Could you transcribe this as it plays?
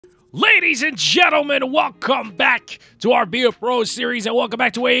Ladies and gentlemen, welcome back to our Be a Pro series, and welcome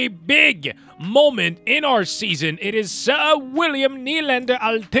back to a big moment in our season. It is Sir William Nylander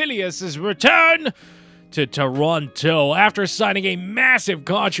Altilius' return to Toronto after signing a massive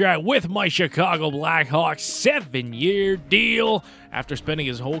contract with my Chicago Blackhawks, 7-year deal. After spending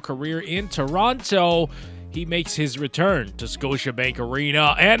his whole career in Toronto, he makes his return to Scotiabank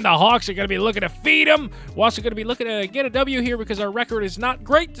Arena, and the Hawks are going to be looking to feed him. We're also going to be looking to get a W here because our record is not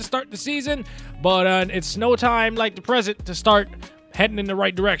great to start the season, but it's no time like the present to start heading in the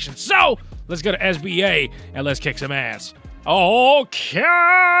right direction. So, let's go to SBA, and let's kick some ass. Oh,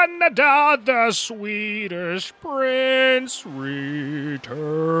 Canada, the Swedish Prince returns.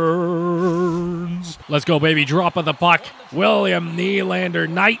 Let's go, baby. Drop of the puck. William Nylander,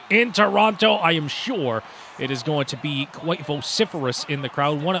 night in Toronto. I am sure it is going to be quite vociferous in the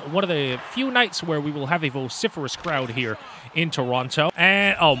crowd. One of the few nights where we will have a vociferous crowd here in Toronto.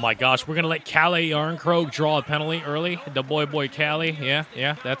 And, oh my gosh, we're going to let Calle Yarncroke draw a penalty early. The boy Calle. Yeah,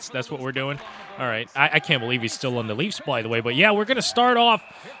 that's what we're doing. All right, I can't believe he's still on the Leafs, by the way. But yeah, we're going to start off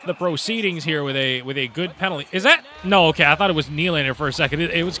the proceedings here with a good penalty. Is that? No, okay, I thought it was Nylander for a second.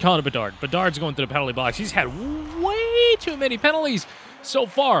 It was Connor Bedard. Bedard's going to the penalty box. He's had way too many penalties so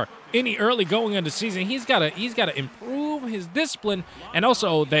far in the early going into the season. He's got to improve his discipline, and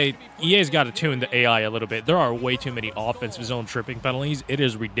also EA's got to tune the AI a little bit. There are way too many offensive zone tripping penalties. It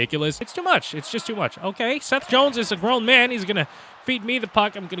is ridiculous. It's too much. It's just too much. Okay, Seth Jones is a grown man. He's gonna feed me the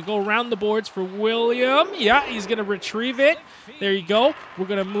puck. I'm gonna go around the boards for William. Yeah, he's gonna retrieve it. There you go. We're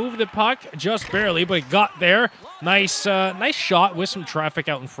gonna move the puck just barely, but it got there. Nice shot with some traffic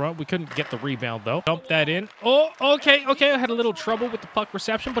out in front. We couldn't get the rebound though. Dump that in. Oh, okay. I had a little trouble with the puck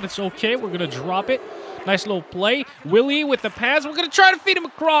reception, but it's okay. We're gonna drop it. Nice little play. Willie with the pass. We're gonna try to feed him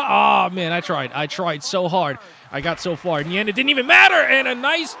across. Oh man, I tried so hard. I got so far. In the end, it didn't even matter. And a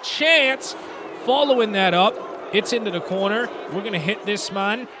nice chance following that up. It's into the corner. We're gonna hit this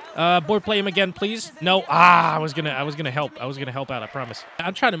man. Board, play him again, please. No. I was gonna help. I was gonna help out. I promise.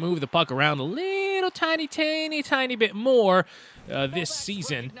 I'm trying to move the puck around a little tiny bit more this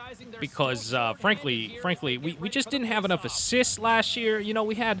season because, frankly, we just didn't have enough assists last year. You know,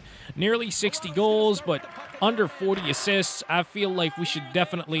 we had nearly 60 goals, but under 40 assists. I feel like we should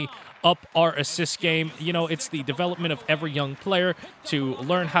definitely up our assist game. You know, it's the development of every young player to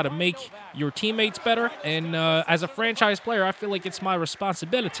learn how to make your teammates better. And as a franchise player, I feel like it's my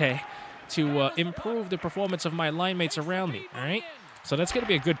responsibility to improve the performance of my line mates around me, all right? So that's going to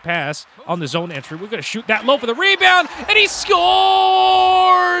be a good pass on the zone entry. We're going to shoot that low for the rebound, and he scores!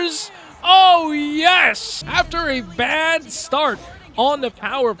 Oh, yes! After a bad start on the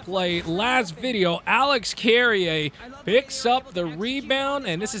power play last video, Alex Carrier picks up the rebound,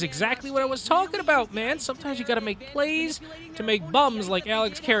 and this is exactly what I was talking about, man. Sometimes you got to make plays to make bums like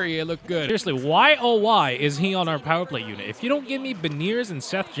Alex Carrier look good. Seriously, why, oh why, is he on our power play unit? If you don't give me Beniers and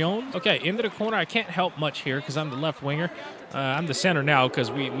Seth Jones, okay, into the corner, I can't help much here because I'm the left winger. I'm the center now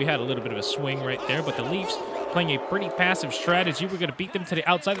because we had a little bit of a swing right there, but the Leafs playing a pretty passive strategy. We're going to beat them to the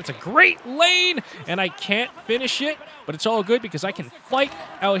outside. That's a great lane, and I can't finish it, but it's all good because I can fight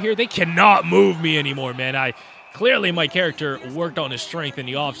out here. They cannot move me anymore, man. Clearly, my character worked on his strength in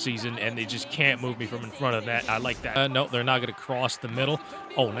the offseason, and they just can't move me from in front of that. I like that. No, they're not going to cross the middle.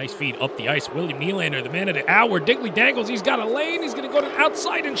 Oh, nice feed up the ice. William Nylander, the man of the hour. Diggly dangles. He's got a lane. He's going to go to the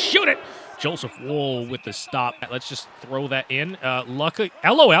outside and shoot it. Joseph Wool with the stop. Let's just throw that in. Luckily,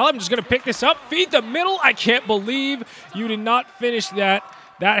 LOL, I'm just going to pick this up. Feed the middle. I can't believe you did not finish that.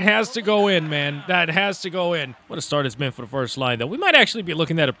 That has to go in, man. That has to go in. What a start it's been for the first line, though. We might actually be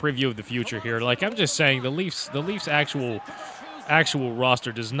looking at a preview of the future here. Like, I'm just saying, the Leafs' actual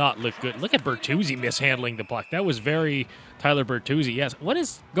roster does not look good. Look at Bertuzzi mishandling the puck. That was very Tyler Bertuzzi. Yes. What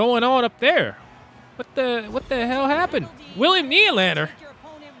is going on up there? What the hell happened? William Nylander.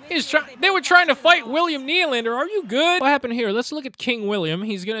 They were trying to fight William Nylander. Are you good? What happened here? Let's look at King William.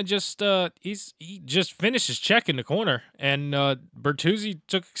 He's gonna just he just finished his check in the corner, and Bertuzzi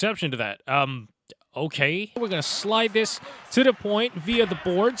took exception to that. Okay, we're gonna slide this to the point via the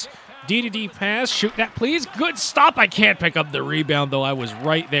boards. D-to-D pass. Shoot that, please. Good stop. I can't pick up the rebound, though. I was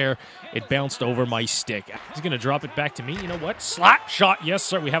right there. It bounced over my stick. He's going to drop it back to me. You know what? Slap shot. Yes,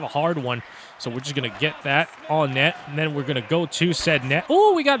 sir. We have a hard one. So we're just going to get that on net, and then we're going to go to said net.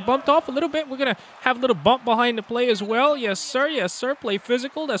 Oh, we got bumped off a little bit. We're going to have a little bump behind the play as well. Yes, sir. Yes, sir. Play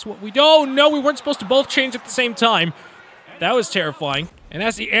physical. That's what we do. Oh, no. We weren't supposed to both change at the same time. That was terrifying. And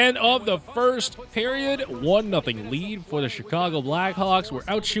that's the end of the first period. 1-0 lead for the Chicago Blackhawks. We're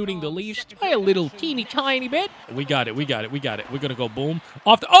out shooting the Leafs by a little teeny tiny bit. We got it. We're going to go boom.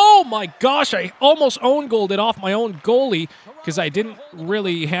 Off the, oh my gosh, I almost own goaled it off my own goalie because I didn't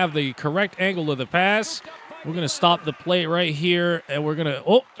really have the correct angle of the pass. We're going to stop the play right here, and we're going to,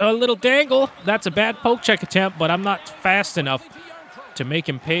 oh, a little dangle. That's a bad poke check attempt, but I'm not fast enough to make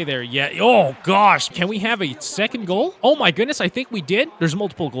him pay there yet. Oh, gosh. Can we have a second goal? Oh, my goodness. I think we did. There's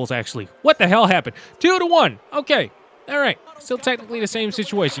multiple goals, actually. What the hell happened? 2-1. Okay. All right. Still technically the same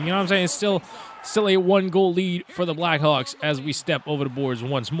situation. You know what I'm saying? It's still a 1-goal lead for the Blackhawks as we step over the boards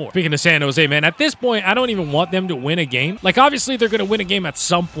once more. Speaking of San Jose, man, at this point, I don't even want them to win a game. Like, obviously, they're going to win a game at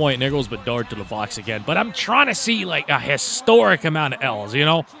some point, and there goes Bedard to the box again. But I'm trying to see, like, a historic amount of L's, you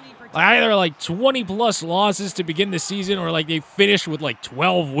know? Either like 20-plus losses to begin the season or like they finish with like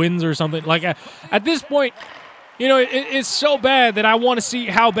 12 wins or something. Like at this point, you know, it's so bad that I want to see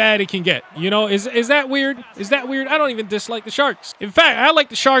how bad it can get. You know, is that weird? Is that weird? I don't even dislike the Sharks. In fact, I like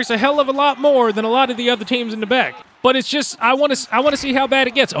the Sharks a hell of a lot more than a lot of the other teams in the back. But it's just, I want to see how bad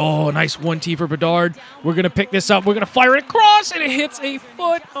it gets. Oh, nice 1-T for Bedard. We're going to pick this up. We're going to fire it across, and it hits a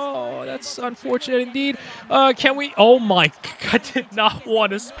foot. Oh, that's unfortunate indeed. Can we? Oh, my God. I did not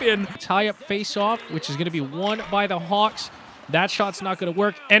want to spin. Tie-up face-off, which is going to be won by the Hawks. That shot's not going to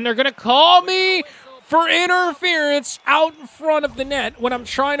work, and they're going to call me for interference out in front of the net when I'm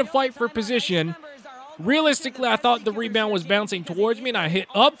trying to fight for position. Realistically, I thought the rebound was bouncing towards me, and I hit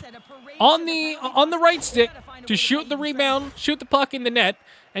up on the right stick to shoot the rebound, shoot the puck in the net,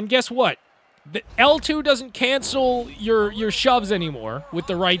 and guess what? The L2 doesn't cancel your shoves anymore with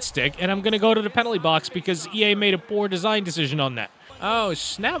the right stick, and I'm going to go to the penalty box because EA made a poor design decision on that. Oh,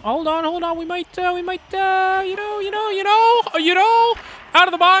 snap. Hold on. We might, out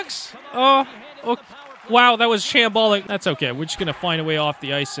of the box. Oh, wow, that was shambolic. That's okay. We're just going to find a way off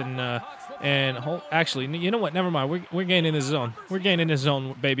the ice actually, you know what? Never mind. We're getting in the zone. We're getting in the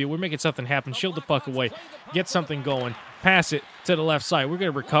zone, baby. We're making something happen. Shield the puck away. Get something going. Pass it to the left side. We're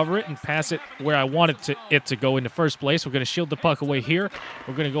going to recover it and pass it where I wanted it to go in the first place. We're going to shield the puck away here.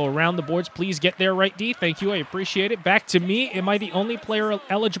 We're going to go around the boards. Please get there right, D. Thank you. I appreciate it. Back to me. Am I the only player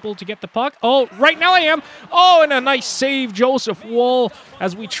eligible to get the puck? Oh, right now I am. Oh, and a nice save, Joseph Woll,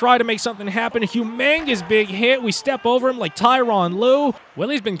 as we try to make something happen. A humongous big hit. We step over him like Tyronn Lue.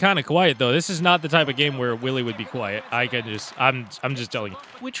 Willie's been kind of quiet, though. This is not the type of game where Willie would be quiet. I'm just telling you.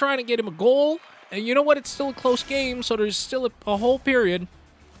 We're trying to get him a goal. And you know what? It's still a close game, so there's still a whole period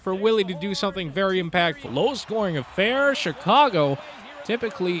for Willie to do something very impactful. Low-scoring affair. Chicago,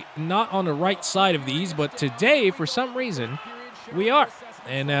 typically not on the right side of these, but today, for some reason, we are.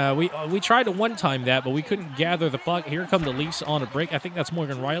 And we tried to one-time that, but we couldn't gather the puck. Here come the Leafs on a break. I think that's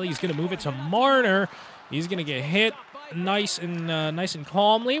Morgan Riley. He's going to move it to Marner. He's going to get hit nice and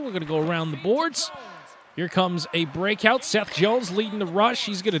calmly. We're going to go around the boards. Here comes a breakout. Seth Jones leading the rush.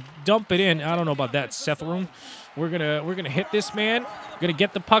 He's going to dump it in. I don't know about that, Seth Room. We're gonna hit this man. We're going to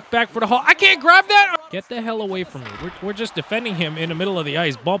get the puck back for the Hawk. I can't grab that. Get the hell away from me. We're just defending him in the middle of the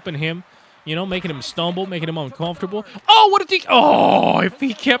ice, bumping him, you know, making him stumble, making him uncomfortable. Oh, what a oh, if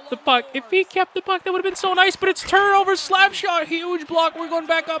he kept the puck. That would have been so nice, but it's turnover, slap shot, huge block. We're going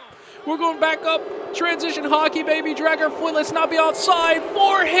back up. Transition hockey, baby. Drag our foot. Let's not be offside.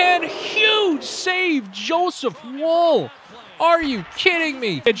 Forehand. Huge save. Joseph Woll. Are you kidding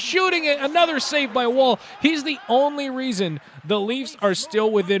me? And shooting it. Another save by Woll. He's the only reason the Leafs are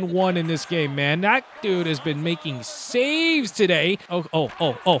still within one in this game, man. That dude has been making saves today.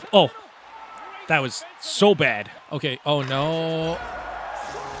 Oh. That was so bad. Okay. Oh, no.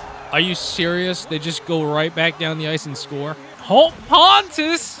 Are you serious? They just go right back down the ice and score?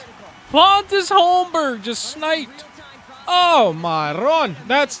 Pontus Holmberg just sniped. Oh, my run.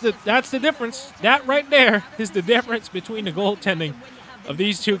 That's the difference. That right there is the difference between the goaltending of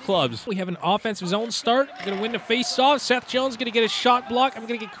these two clubs. We have an offensive zone start. Going to win the face-off. Seth Jones going to get a shot block. I'm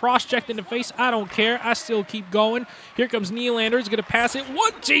going to get cross-checked in the face. I don't care. I still keep going. Here comes Nylander. He's going to pass it.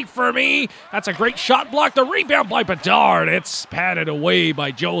 1-T for me. That's a great shot block. The rebound by Bedard. It's patted away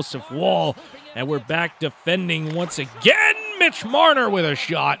by Joseph Woll. And we're back defending once again. Mitch Marner with a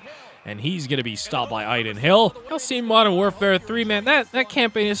shot. And he's going to be stopped by Aiden Hill. I'll see Modern Warfare 3, man. That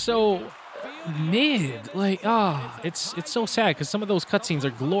campaign is so mid. Like, it's so sad because some of those cutscenes are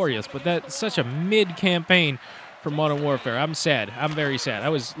glorious, but that's such a mid campaign for Modern Warfare. I'm sad. I'm very sad. I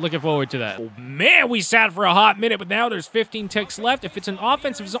was looking forward to that. Oh, man, we sat for a hot minute, but now there's 15 ticks left. If it's an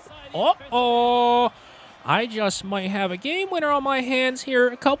offensive zone... Uh-oh. I just might have a game winner on my hands here.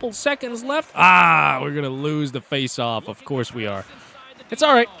 A couple seconds left. We're going to lose the face-off. Of course we are. It's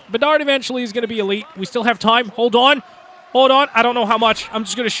all right. Bedard eventually is going to be elite. We still have time. Hold on. Hold on. I don't know how much. I'm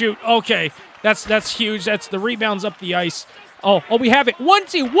just going to shoot. Okay. That's huge. That's the rebounds up the ice. Oh, we have it.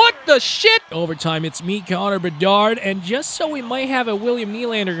 1-2. What the shit? Overtime, it's me, Connor Bedard. And just so we might have a William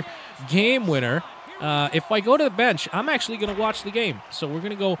Nylander game winner, if I go to the bench, I'm actually going to watch the game. So we're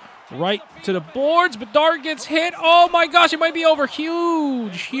going to go right to the boards. Bedard gets hit. Oh, my gosh. It might be over.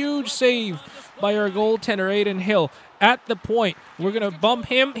 Huge save by our goaltender, Aiden Hill. At the point, we're going to bump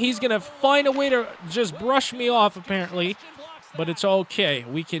him. He's going to find a way to just brush me off, apparently. But it's okay.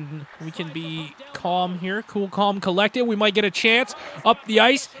 We can be calm here. Cool, calm, collected. We might get a chance up the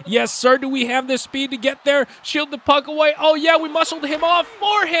ice. Yes, sir. Do we have the speed to get there? Shield the puck away. Oh, yeah, we muscled him off.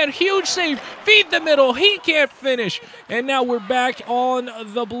 Forehand. Huge save. Feed the middle. He can't finish. And now we're back on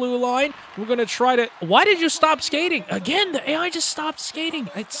the blue line. We're going to try to... Why did you stop skating? Again, the AI just stopped skating.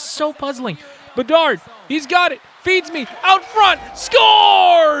 It's so puzzling. Bedard, he's got it. Feeds me. Out front.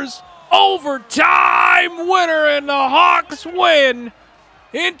 Scores! Overtime winner, and the Hawks win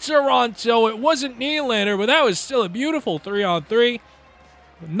in Toronto. It wasn't Nylander, but that was still a beautiful 3-on-3.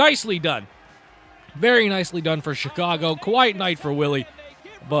 Nicely done. Very nicely done for Chicago. Quiet night for Willie,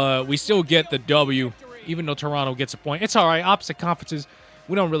 but we still get the W, even though Toronto gets a point. It's all right. Opposite conferences,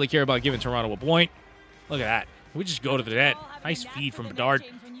 we don't really care about giving Toronto a point. Look at that. We just go to the net. Nice feed from Bedard.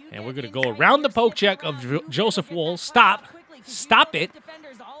 And we're going to go around the poke check of Joseph Woll. Stop it.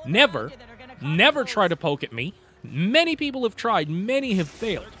 Never try to poke at me. Many people have tried. Many have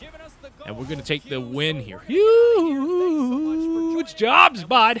failed. And we're going to take the win here. Huge jobs,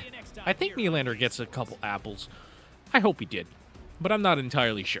 bud. I think Nylander gets a couple apples. I hope he did. But I'm not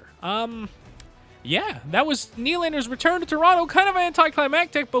entirely sure. Yeah, that was Nylander's return to Toronto. Kind of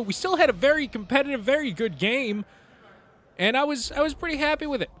anticlimactic, but we still had a very competitive, very good game. And I was pretty happy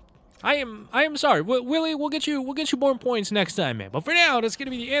with it. I am sorry. Willie, we'll get you more points next time, man. But for now, that's going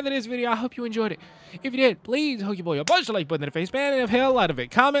to be the end of this video. I hope you enjoyed it. If you did, please hook your boy a bunch of like button in the face, man, and if hell out of it,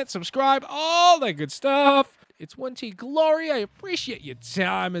 comment, subscribe, all that good stuff. It's 1T Glory. I appreciate your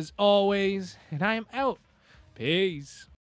time as always, and I am out. Peace.